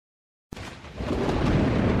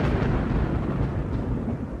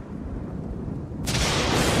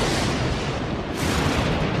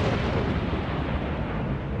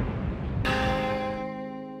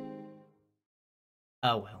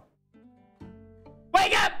Oh well.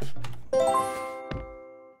 Wake up!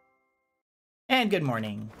 And good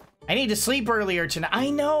morning. I need to sleep earlier tonight. I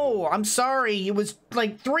know, I'm sorry. It was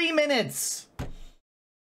like 3 minutes.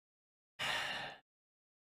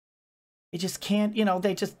 They just can't, you know,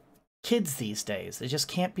 they just, kids these days, they just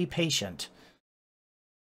can't be patient.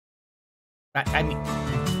 I mean,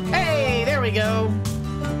 hey, there we go.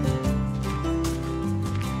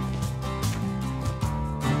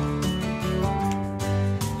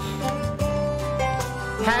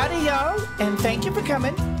 Howdy, y'all, and thank you for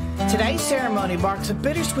coming. Today's ceremony marks a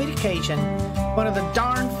bittersweet occasion. One of the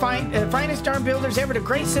finest darn builders ever to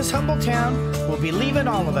grace this humble town will be leaving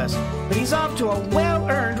all of us, but he's off to a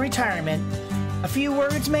well-earned retirement. A few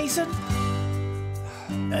words, Mason?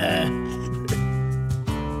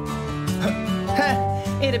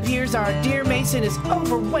 It appears our dear Mason is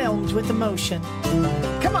overwhelmed with emotion.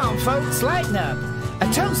 Come on, folks, lighten up.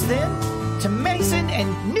 A toast, then, to Mason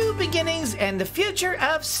and new beginnings and the future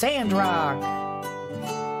of Sandrock.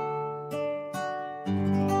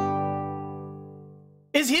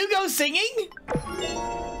 Is Hugo singing?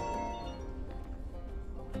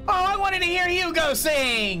 Oh, I wanted to hear Hugo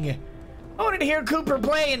sing. I wanted to hear Cooper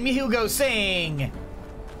play and Hugo sing.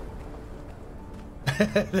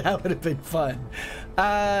 That would have been fun.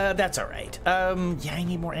 That's all right. Yeah, I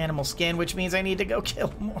need more animal skin, which means I need to go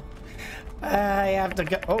kill more. I have to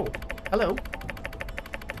go. Oh, hello.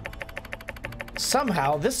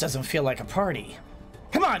 Somehow this doesn't feel like a party.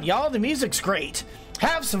 Come on, y'all. The music's great.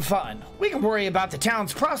 Have some fun. We can worry about the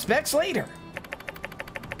town's prospects later.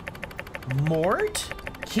 Mort?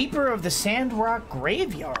 Keeper of the Sandrock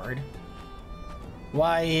Graveyard?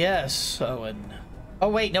 Why, yes, Owen. Oh,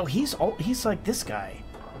 wait, no, he's like this guy.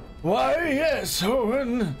 Why, yes,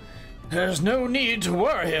 Owen. There's no need to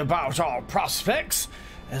worry about our prospects,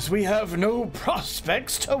 as we have no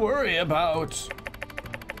prospects to worry about.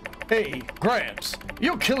 Hey, Gramps,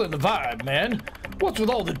 you're killing the vibe, man. What's with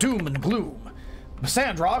all the doom and gloom?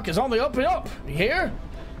 Sandrock is on the up and up, you hear?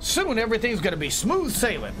 Soon everything's gonna be smooth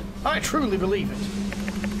sailing. I truly believe it.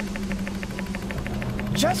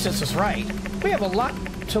 Justice is right. We have a lot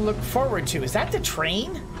to look forward to. Is that the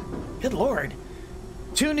train? Good lord.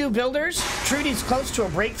 2 new builders, Trudy's close to a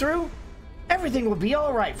breakthrough. Everything will be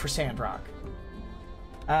all right for Sandrock.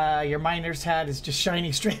 Your miner's hat is just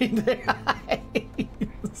shining straight in their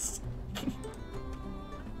eyes.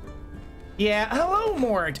 Yeah, hello,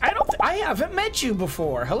 Mort. I haven't met you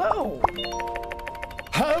before. Hello.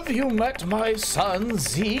 Have you met my son,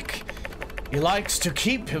 Zeke? He likes to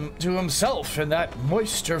keep him to himself in that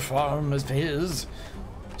moisture farm of his.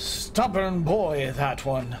 Stubborn boy, that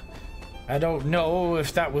one. I don't know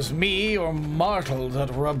if that was me or Martel that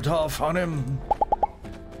rubbed off on him.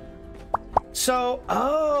 So,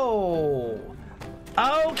 oh.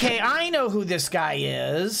 Okay, I know who this guy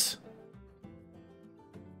is.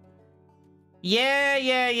 Yeah.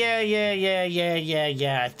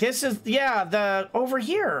 This is, yeah, the, over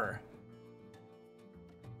here.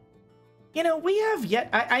 You know, we have yet,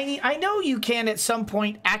 I know you can at some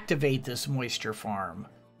point activate this moisture farm.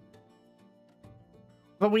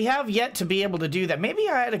 But we have yet to be able to do that. Maybe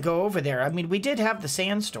I had to go over there. I mean, we did have the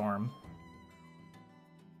sandstorm.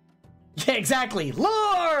 Yeah, exactly.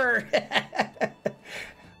 Lore!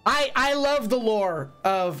 I love the lore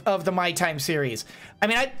of the My Time series.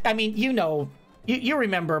 I mean, you know, you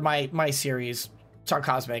remember my series,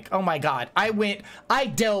 Sarcosmic. Oh my god. I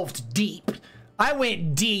delved deep. I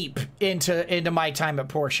went deep into my time at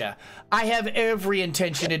Portia. I have every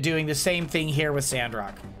intention of doing the same thing here with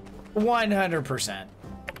Sandrock. 100%.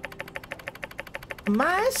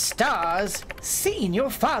 My stars, seeing your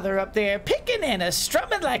father up there picking and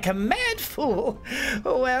strumming like a mad fool.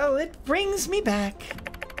 Well, it brings me back.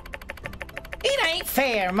 It ain't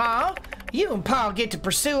fair, Ma. You and Pa get to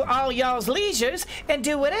pursue all y'all's leisures and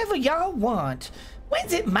do whatever y'all want.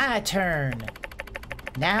 When's it my turn?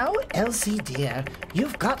 Now, Elsie dear,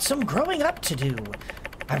 you've got some growing up to do.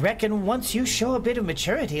 I reckon once you show a bit of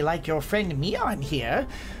maturity like your friend Mion here,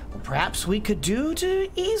 perhaps we could do to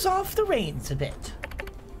ease off the reins a bit.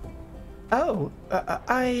 Oh,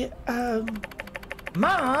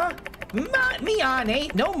 Ma, Mion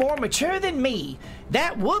ain't no more mature than me.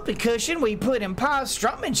 That whoopee cushion we put in Pa's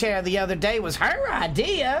strumming chair the other day was her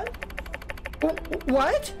idea.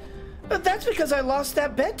 What? That's because I lost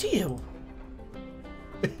that bet to you.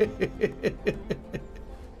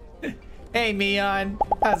 Hey, Mion.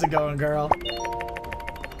 How's it going, girl?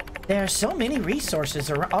 There are so many resources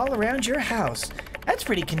all around your house. That's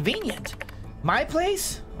pretty convenient. My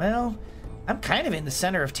place? Well, I'm kind of in the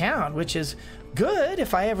center of town, which is good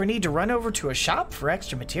if I ever need to run over to a shop for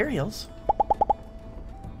extra materials.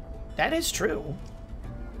 That is true.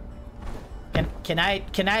 Can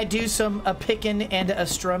I do some a picking and a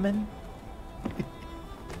strumming?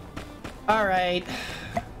 All right.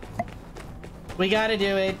 We gotta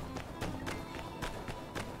do it.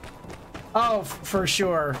 Oh, for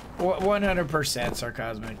sure. 100%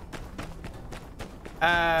 sarcasmic.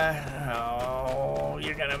 Oh,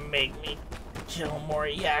 you're gonna make me kill more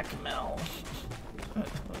Yakmel.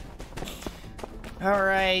 All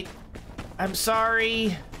right. I'm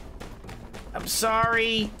sorry. I'm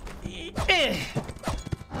sorry.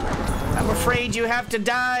 I'm afraid you have to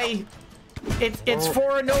die. It's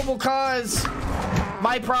for a noble cause.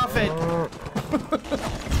 My profit.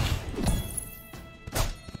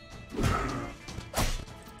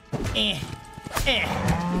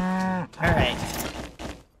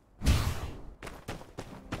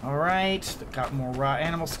 All right. Got more raw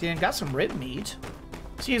animal skin. Got some rib meat.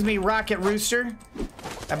 Excuse me, Rocket Rooster.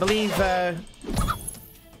 I believe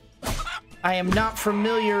I am not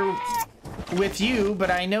familiar with you, but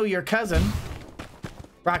I know your cousin,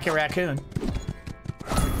 Rocket Raccoon.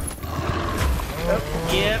 Oh,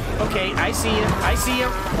 yep. Okay, I see you. I see you.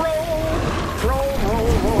 Roll.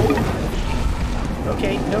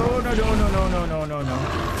 Okay. No.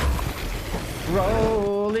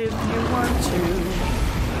 Roll if you want to.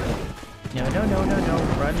 No.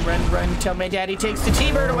 Run. Tell my daddy takes the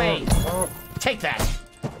T-bird away. Take that.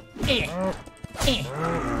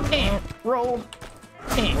 Roll.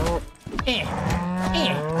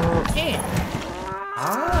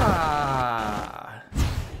 Ah.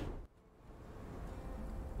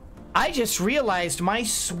 I just realized my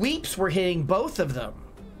sweeps were hitting both of them.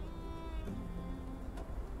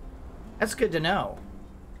 That's good to know.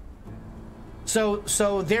 So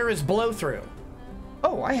there is blow through.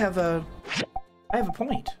 Oh, I have a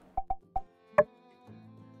point.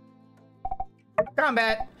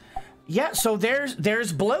 Combat. Yeah, so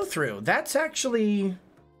there's blow through. That's actually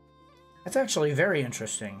very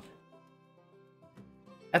interesting.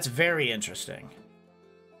 That's very interesting.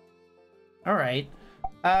 All right.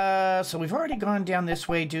 So we've already gone down this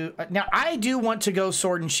way. Now I do want to go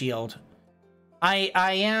sword and shield. I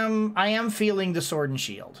am feeling the sword and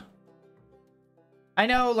shield. I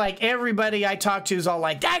know, like, everybody I talk to is all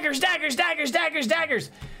like, daggers.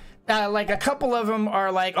 Like, a couple of them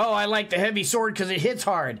are like, oh, I like the heavy sword because it hits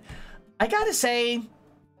hard. I gotta say,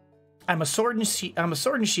 I'm a sword and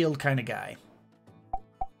shield kind of guy.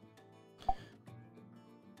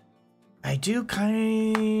 I do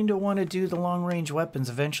kind of want to do the long-range weapons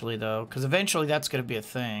eventually, though, because eventually that's going to be a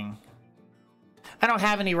thing. I don't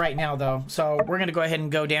have any right now, though, so we're going to go ahead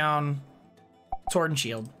and go down sword and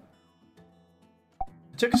shield.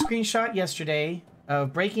 I took a screenshot yesterday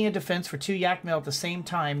of breaking a defense for 2 Yakmel at the same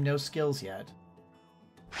time, no skills yet.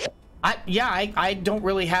 I don't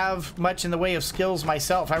really have much in the way of skills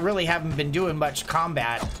myself. I really haven't been doing much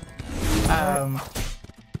combat. I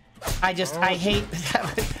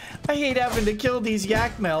hate having to kill these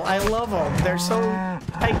Yakmel. I love them. They're so...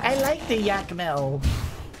 I like the Yakmel.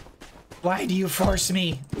 Why do you force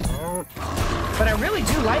me? But I really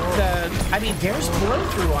do like the... I mean, there's blow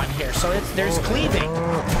through on here, so there's cleaving.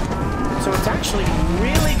 So it's actually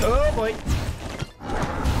really... Oh, boy.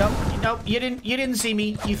 Nope, you didn't see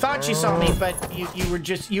me. You thought you saw me, but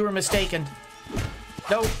you were mistaken.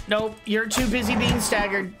 Nope, you're too busy being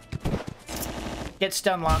staggered. Get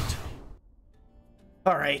stun locked.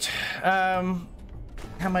 All right.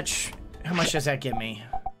 How much does that give me?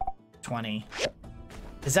 20.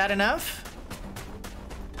 Is that enough?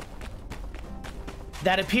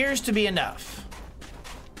 That appears to be enough.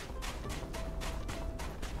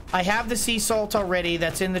 I have the sea salt already.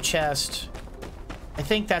 That's in the chest. I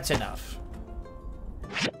think that's enough.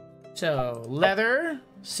 So, leather,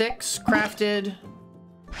 6, crafted.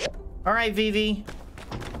 All right, Vivi.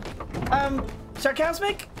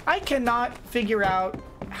 Sarcasmic, I cannot figure out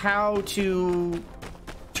how to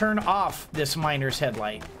turn off this miner's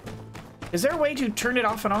headlight. Is there a way to turn it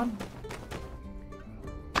off and on?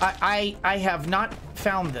 I have not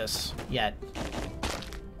found this yet.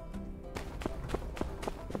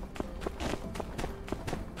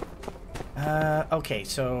 Okay,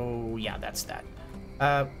 so yeah, that's that.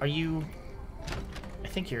 Are you... I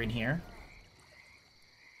think you're in here.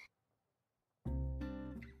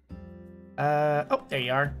 Oh, there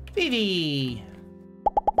you are. Vivi!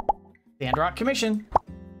 Sandrock commission.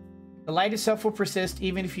 The light itself will persist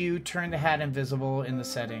even if you turn the hat invisible in the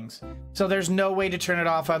settings. So there's no way to turn it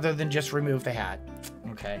off other than just remove the hat.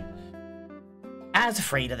 Okay. I was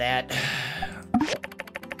afraid of that.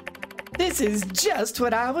 This is just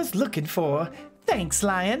what I was looking for. Thanks,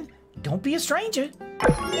 Lion. Don't be a stranger.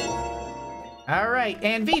 All right,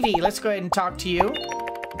 and Vivi, let's go ahead and talk to you.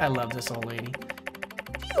 I love this old lady.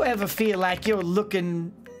 you ever feel like you're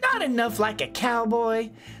looking not enough like a cowboy?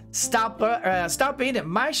 Stop in at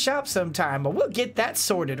my shop sometime, and we'll get that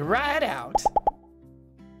sorted right out.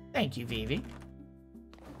 Thank you, Vivi.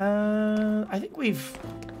 I think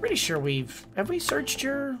pretty sure have we searched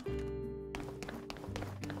your...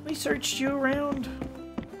 We searched you around?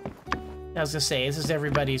 I was gonna say, this is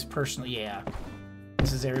everybody's personal, yeah.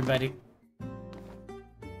 This is everybody.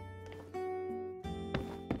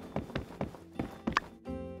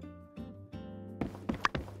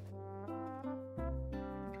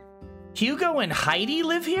 Hugo and Heidi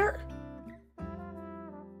live here?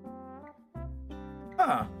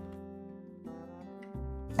 Huh.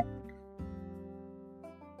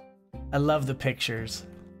 I love the pictures.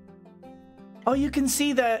 Oh, you can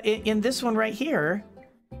see in this one right here,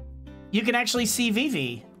 you can actually see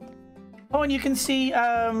Vivi. Oh, and you can see,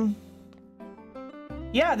 yeah,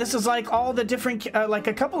 this is like all the different, like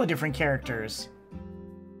a couple of different characters.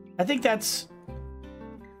 I think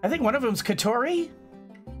one of them's Katori?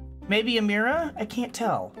 Maybe Amira? I can't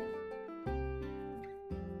tell.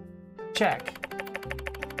 Check.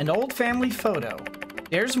 An old family photo.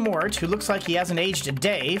 There's Mort, who looks like he hasn't aged a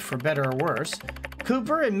day, for better or worse.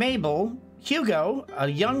 Cooper and Mabel. Hugo, a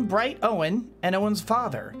young, bright Owen, and Owen's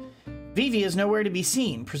father. Vivi is nowhere to be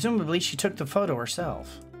seen. Presumably, she took the photo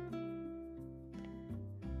herself.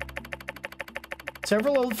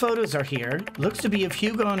 Several old photos are here. Looks to be of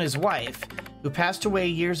Hugo and his wife, who passed away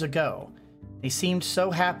years ago. They seemed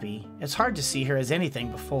so happy. It's hard to see her as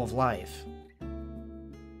anything but full of life.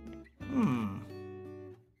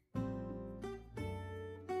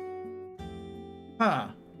 Huh.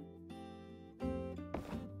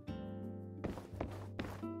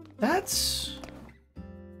 That's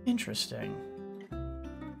interesting.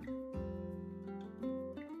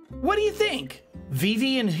 What do you think?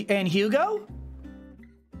 Vivi and Hugo?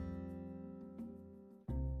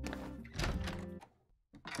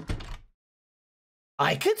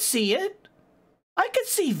 I could see it. I could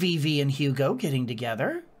see Vivi and Hugo getting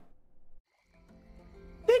together.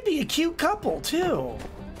 They'd be a cute couple, too.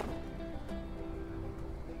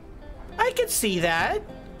 I could see that.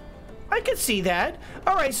 I could see that.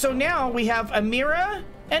 All right, so now we have Amira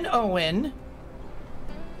and Owen,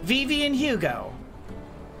 Vivi and Hugo.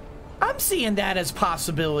 I'm seeing that as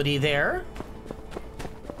possibility there.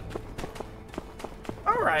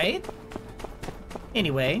 All right.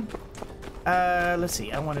 Anyway, let's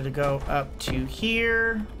see. I wanted to go up to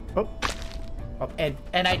here. Oh,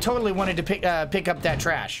 and I totally wanted to pick up that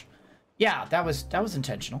trash. Yeah, that was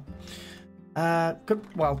intentional. Good.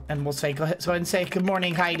 Well, and we'll say, go ahead and say good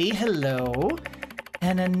morning, Heidi. Hello.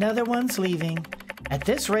 And another one's leaving. At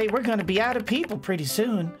this rate, we're going to be out of people pretty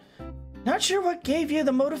soon. Not sure what gave you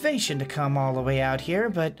the motivation to come all the way out here,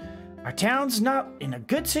 but our town's not in a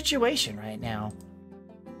good situation right now.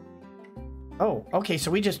 Oh, okay, so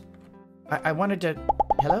we just... I wanted to...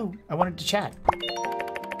 Hello? I wanted to chat.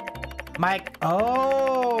 Mike...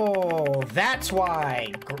 Oh, that's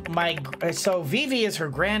why. So Vivi is her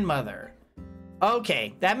grandmother.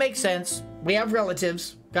 Okay, that makes sense. We have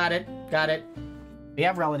relatives. Got it. Got it. We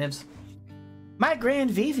have relatives. My Grand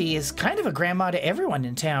Vivi is kind of a grandma to everyone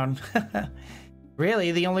in town.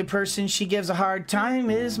 Really, the only person she gives a hard time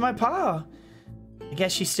is my pa. I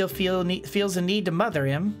guess she still feels a need to mother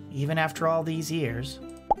him, even after all these years.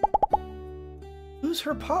 Who's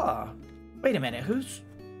her pa? Wait a minute, who's...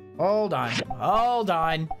 Hold on. Hold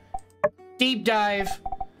on. Deep dive.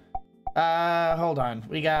 Hold on.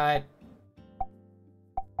 We got...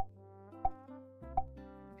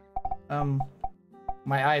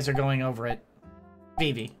 My eyes are going over it.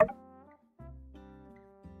 Vivi.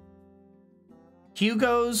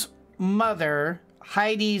 Hugo's mother,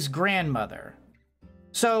 Heidi's grandmother.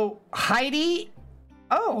 So, Heidi...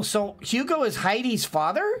 Oh, so Hugo is Heidi's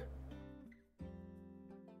father?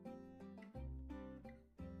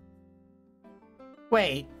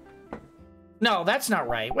 Wait. No, that's not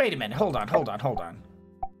right. Wait a minute. Hold on, hold on, hold on.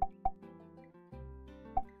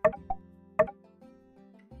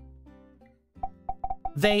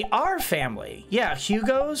 They are family. Yeah,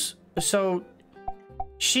 Hugo's. So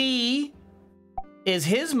she is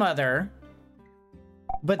his mother,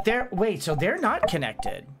 but they're... Wait, so they're not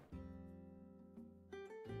connected.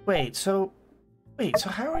 Wait, so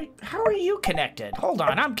how are you connected? Hold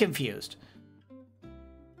on, I'm confused.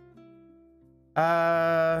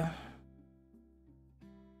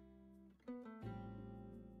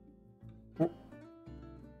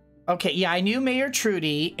 Okay, yeah, I knew Mayor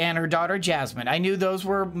Trudy and her daughter Jasmine. I knew those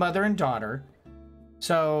were mother and daughter.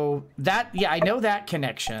 So that, yeah, I know that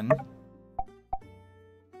connection.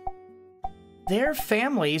 They're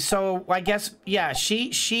family, so I guess, yeah,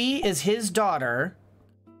 she is his daughter.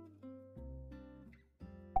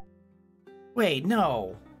 Wait,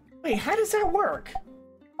 no. Wait, how does that work?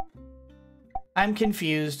 I'm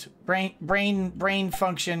confused. Brain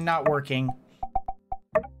function not working.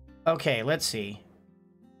 Okay, let's see.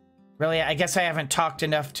 Really, I guess I haven't talked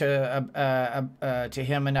enough to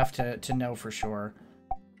him enough to know for sure.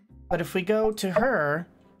 But if we go to her,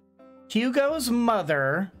 Hugo's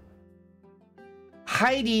mother,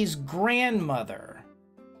 Heidi's grandmother.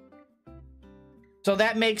 So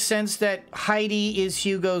that makes sense that Heidi is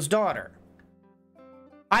Hugo's daughter.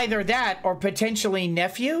 Either that or potentially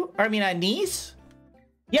nephew? I mean, a niece?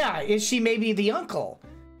 Yeah, is she maybe the uncle?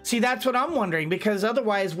 See, that's what I'm wondering, because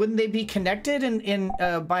otherwise, wouldn't they be connected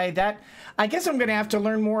by that? I guess I'm gonna have to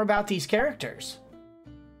learn more about these characters.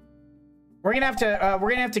 We're gonna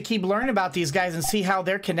have to keep learning about these guys and see how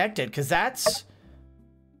they're connected, because that's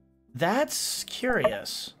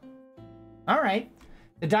curious. All right.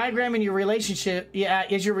 The diagram in your relationship, yeah,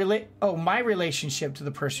 is your my relationship to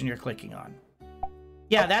the person you're clicking on.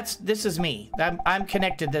 Yeah, this is me. I'm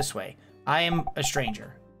connected this way. I am a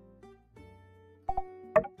stranger.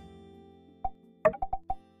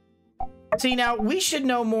 See, now we should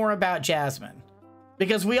know more about Jasmine,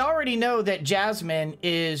 because we already know that Jasmine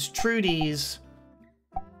is Trudy's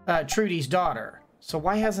daughter. So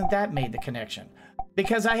why hasn't that made the connection?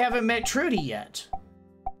 Because I haven't met Trudy yet.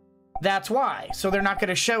 That's why. So they're not going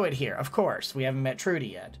to show it here. Of course, we haven't met Trudy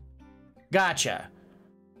yet. Gotcha.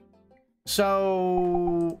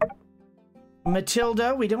 So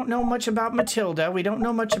Matilda, we don't know much about Matilda. We don't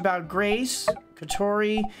know much about Grace,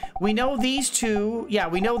 Katori. We know these two. Yeah,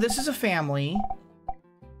 we know this is a family.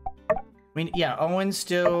 Yeah, Owen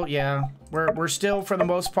still, yeah. We're still, for the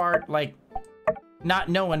most part, like, not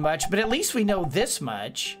knowing much, but at least we know this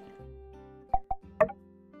much.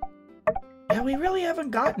 Yeah, we really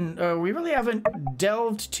haven't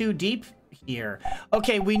delved too deep here.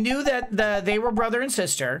 Okay, we knew that they were brother and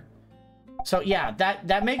sister. So yeah,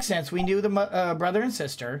 that makes sense. We knew the brother and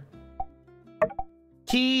sister.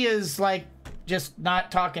 Key is like just not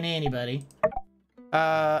talking to anybody.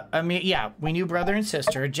 I mean, yeah, we knew brother and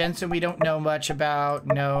sister. Jensen, we don't know much about.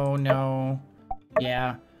 No.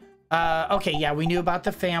 Yeah. Okay, yeah, we knew about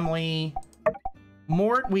the family.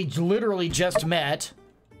 Mort, we literally just met.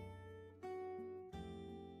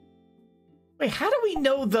 Wait, how do we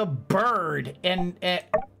know the bird and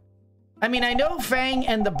I mean, I know Fang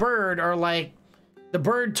and the bird are like, the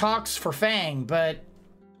bird talks for Fang, but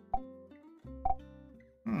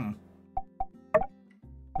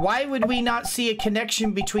why would we not see a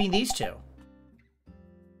connection between these two?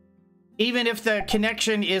 Even if the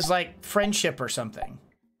connection is like friendship or something.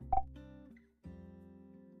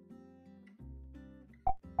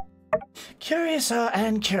 Curiouser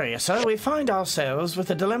and curiouser, we find ourselves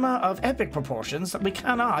with a dilemma of epic proportions that we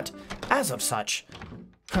cannot, as of such,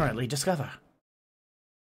 currently discover.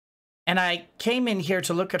 And I came in here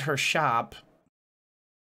to look at her shop.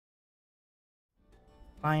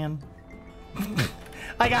 Lion.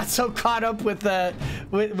 I got so caught up with the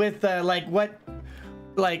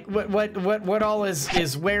what all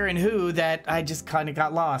is where and who that I just kind of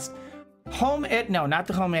got lost. No, not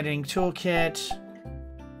the home editing toolkit.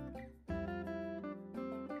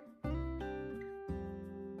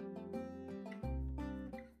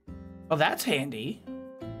 Oh, that's handy.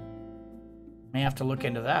 May have to look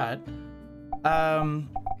into that.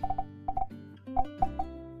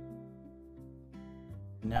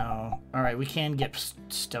 No. All right, we can get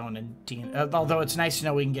Stone and Dean. Although it's nice to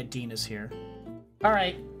know we can get Dina's here. All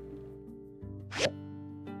right.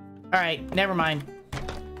 All right, never mind.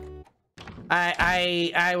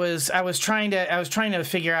 I was trying to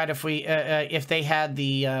figure out if we if they had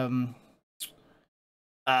the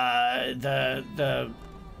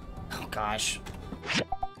oh gosh.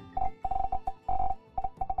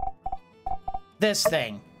 This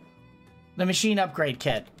thing. The machine upgrade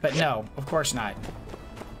kit. But no, of course not.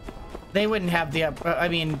 They wouldn't have the I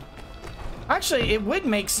mean, actually, it would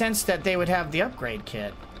make sense that they would have the upgrade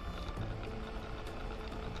kit.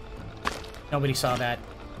 Nobody saw that.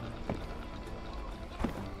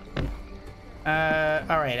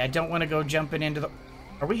 Alright, I don't want to go jumping into the...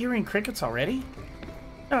 Are we hearing crickets already?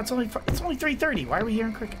 No, it's only 3:30. Why are we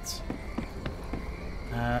hearing crickets?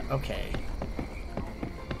 Okay.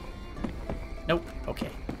 Nope.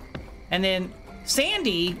 Okay. And then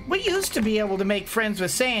Sandy, we used to be able to make friends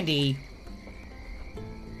with Sandy.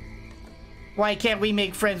 Why can't we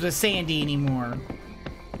make friends with Sandy anymore?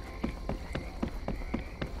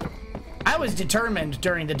 I was determined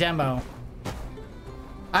during the demo.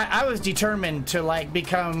 I was determined to like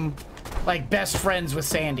become like best friends with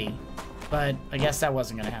Sandy, but I guess that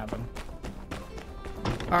wasn't gonna happen.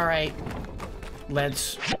 All right,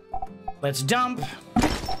 let's dump.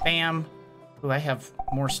 Bam. Oh, I have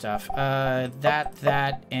more stuff.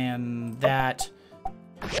 That, and that.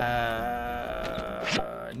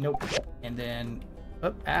 Nope. And then,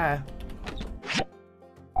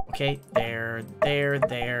 okay, there.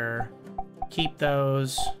 Keep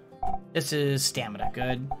those. This is stamina,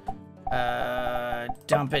 good.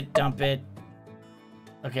 Dump it.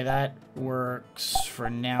 Okay, that works for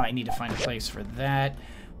now. I need to find a place for that.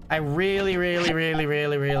 I really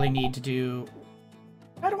need to do...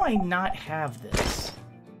 How do I not have this?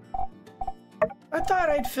 I thought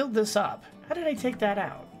I'd filled this up. How did I take that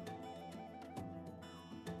out?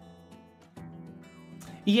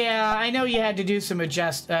 Yeah, I know you had to do some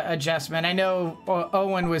adjustment. I know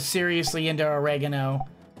Owen was seriously into oregano,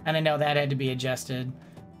 and I know that had to be adjusted.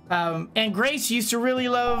 And Grace used to really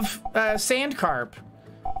love sand carp.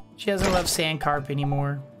 She doesn't love sand carp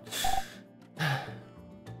anymore.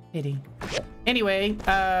 Pity. Anyway,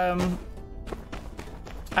 I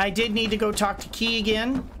did need to go talk to Key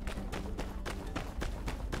again.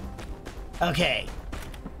 Okay.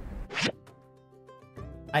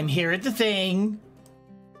 I'm here at the thing.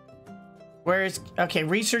 Where is... Okay,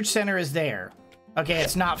 research center is there. Okay,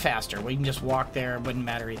 it's not faster. We can just walk there. It wouldn't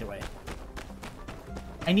matter either way.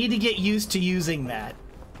 I need to get used to using that.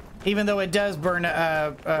 Even though it does burn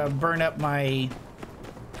up my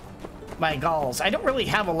galls. I don't really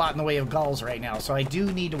have a lot in the way of galls right now, so I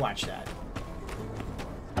do need to watch that.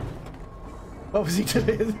 What was he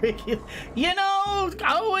doing? You know,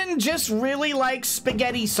 Owen just really likes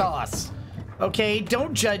spaghetti sauce. Okay,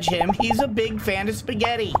 don't judge him. He's a big fan of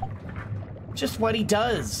spaghetti. Just what he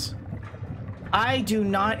does. I do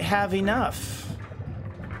not have enough.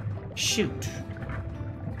 Shoot.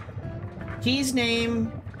 Key's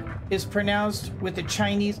name is pronounced with a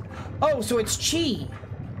Chinese... Oh, so it's Chi.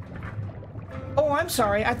 Oh, I'm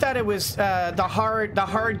sorry. I thought it was the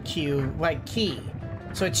hard Q, like key.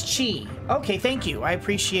 So it's Chi. Okay, thank you. I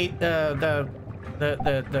appreciate the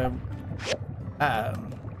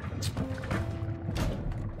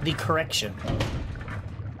correction.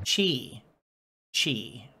 Chi.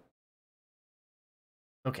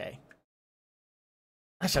 Okay.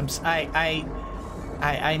 Gosh,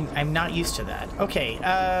 I'm not used to that. Okay.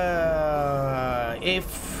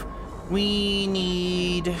 If we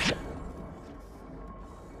need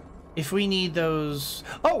those...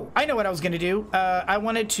 Oh, I know what I was gonna do. I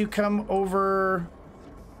wanted to come over...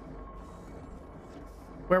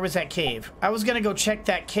 Where was that cave? I was gonna go check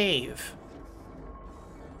that cave.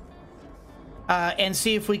 And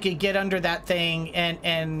see if we could get under that thing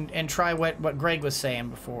and try what Greg was saying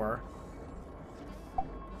before.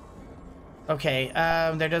 Okay,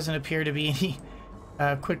 there doesn't appear to be any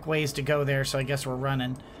quick ways to go there, so I guess we're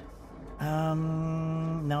running.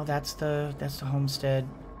 No, that's the homestead.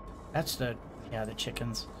 That's the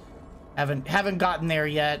chickens. Haven't gotten there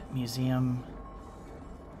yet. Museum.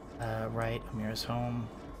 Right. Amira's home.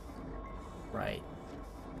 Right.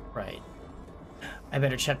 I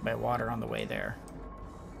better check my water on the way there.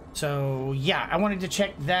 So yeah, I wanted to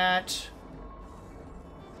check that.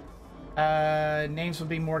 Names will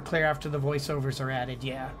be more clear after the voiceovers are added.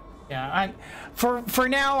 Yeah. For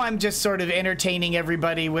now, I'm just sort of entertaining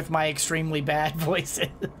everybody with my extremely bad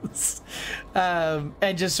voices,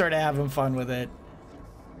 and just sort of having fun with it.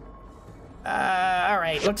 All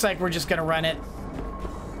right, looks like we're just gonna run it.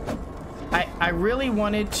 I really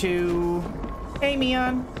wanted to... Hey,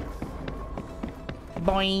 Mion.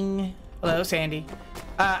 Boing. Hello, Sandy.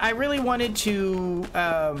 I really wanted to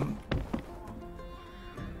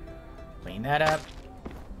clean that up.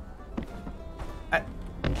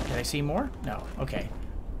 Did I see more? No. Okay.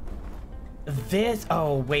 This...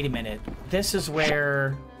 Oh, wait a minute. This is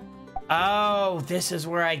where... Oh, this is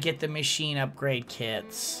where I get the machine upgrade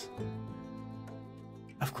kits.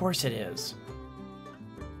 Of course it is.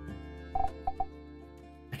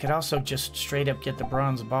 I could also just straight up get the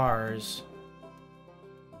bronze bars.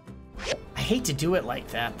 I hate to do it like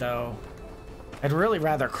that, though. I'd really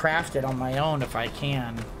rather craft it on my own if I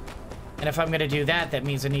can. And if I'm going to do that, that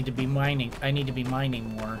means I need to be mining. I need to be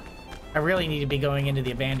mining more. I really need to be going into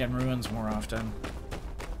the abandoned ruins more often.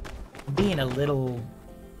 I'm being a little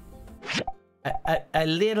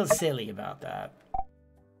silly about that.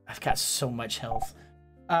 I've got so much health.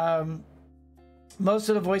 Most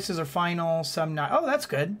of the voices are final, some not. Oh, that's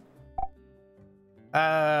good.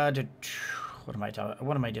 What am I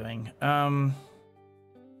doing?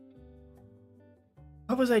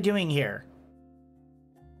 What was I doing here?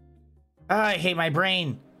 I hate my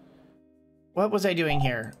brain. What was I doing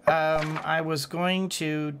here? I was going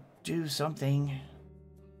to do something.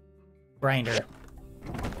 Grinder.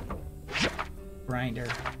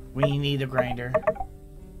 We need a grinder.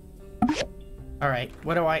 All right,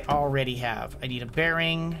 what do I already have? I need a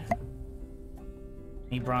bearing.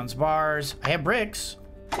 Need bronze bars. I have bricks.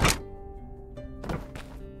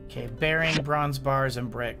 Okay, bearing, bronze bars, and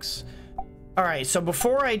bricks. All right, so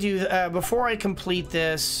before I complete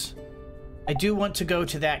this, I do want to go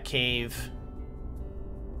to that cave.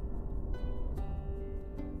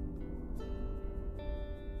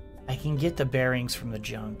 I can get the bearings from the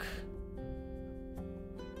junk.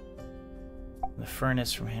 The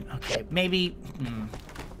furnace from him. Okay, maybe.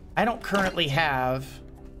 I don't currently have.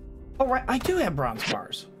 Oh, right, I do have bronze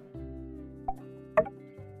bars.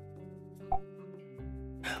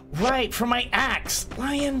 Right, for my axe.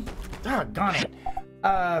 Lion. Doggone it.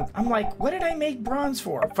 I'm like, what did I make bronze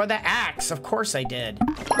for? For the axe. Of course I did.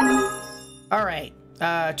 All right.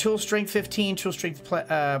 Tool strength 15. Tool strength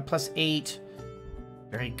plus 8.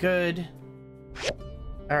 Very good.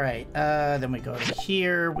 All right. Then we go to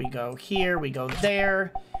here. We go here. We go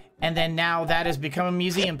there. And then now that has become a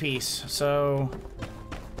museum piece. So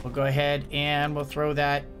we'll go ahead and we'll throw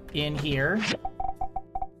that in here.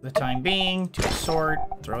 For the time being, do a sort.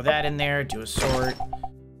 Throw that in there. Do a sort.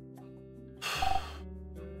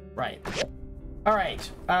 Right. All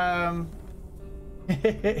right.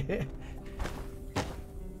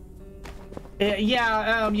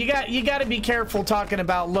 Yeah. You got to be careful talking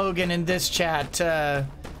about Logan in this chat,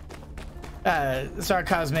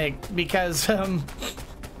 Sarcosmic, because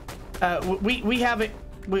we have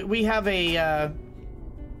a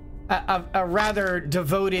rather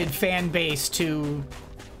devoted fan base to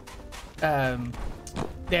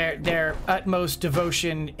their utmost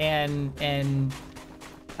devotion and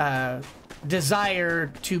desire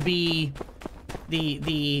to be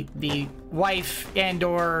the wife and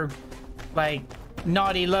or like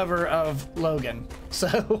naughty lover of Logan.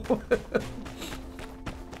 So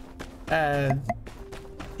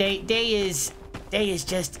Day is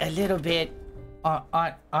just a little bit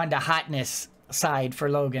on the hotness side for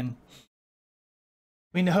Logan.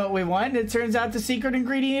 We know what we want. It turns out the secret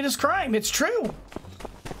ingredient is crime. It's true.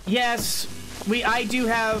 Yes, I do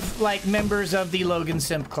have like members of the Logan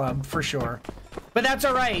Simp Club for sure, but that's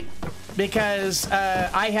all right because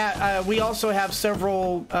we also have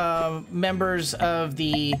several members of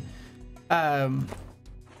the oh,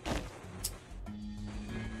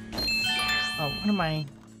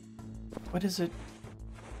 what is it?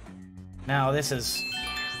 No, this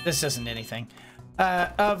isn't anything.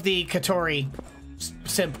 Of the Katori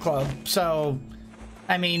Simp Club. So,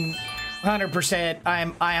 I mean, 100%.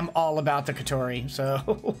 I am all about the Katori.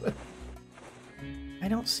 So, I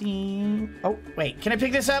don't see. Oh, wait. Can I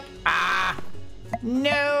pick this up? Ah,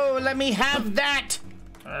 no. Let me have that.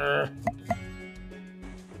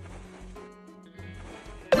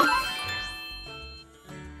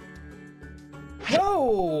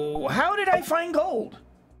 Whoa! How did I find gold?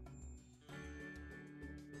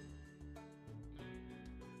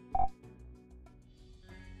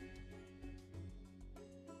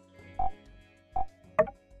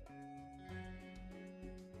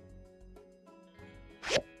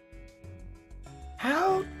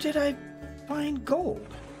 How did I find gold?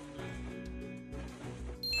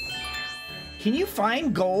 Can you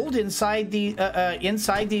find gold inside the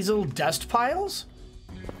inside these little dust piles?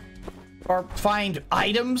 Or find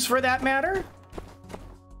items for that matter?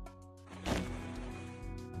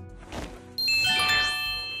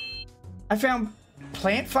 I found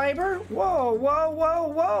plant fiber? Whoa, whoa, whoa,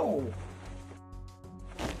 whoa.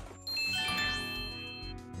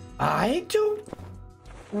 I don't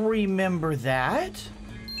remember that.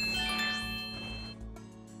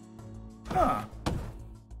 Huh.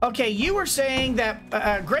 Okay, you were saying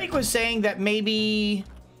that, Greg was saying that maybe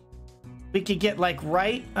we could get like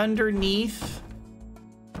right underneath.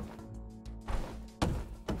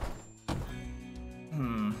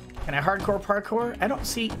 Can I hardcore parkour?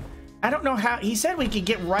 I don't know how. He said we could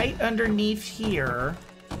get right underneath here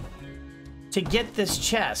to get this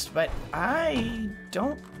chest, but I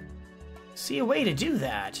don't see a way to do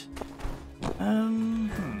that.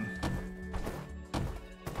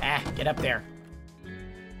 Get up there.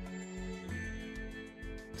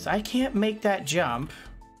 So I can't make that jump.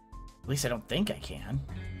 At least I don't think I can.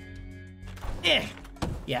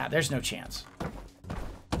 Yeah, there's no chance.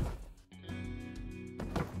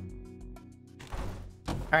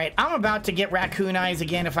 Alright, I'm about to get raccoon eyes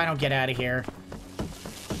again if I don't get out of here.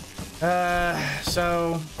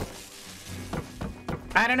 So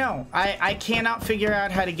I don't know. I cannot figure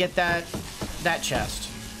out how to get that chest.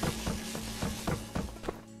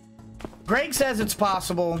 Greg says it's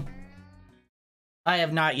possible. I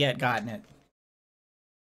have not yet gotten it.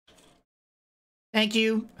 Thank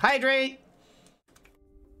you. Hydrate.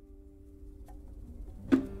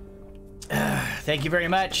 Thank you very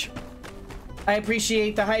much. I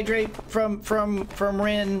appreciate the hydrate from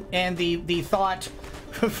Rin and the thought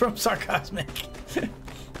from Sarcasmic.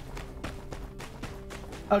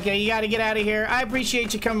 Okay, you got to get out of here. I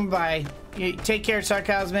appreciate you coming by. You take care,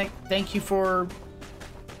 Sarcasmic. Thank you for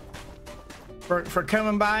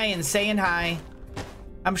coming by and saying hi.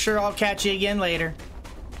 I'm sure I'll catch you again later.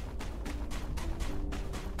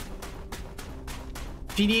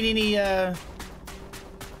 If you need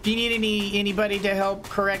anybody to help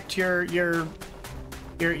correct your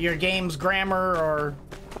game's grammar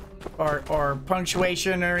or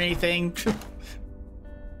punctuation or anything,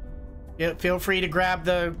 yeah, feel free to grab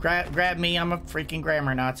me. I'm a freaking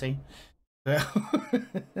grammar Nazi. All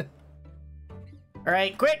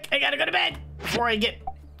right, quick! I gotta go to bed before I get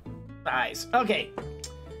eyes. Okay.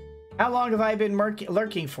 How long have I been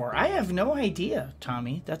lurking for? I have no idea,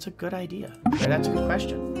 Tommy. That's a good idea. Or that's a good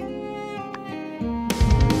question.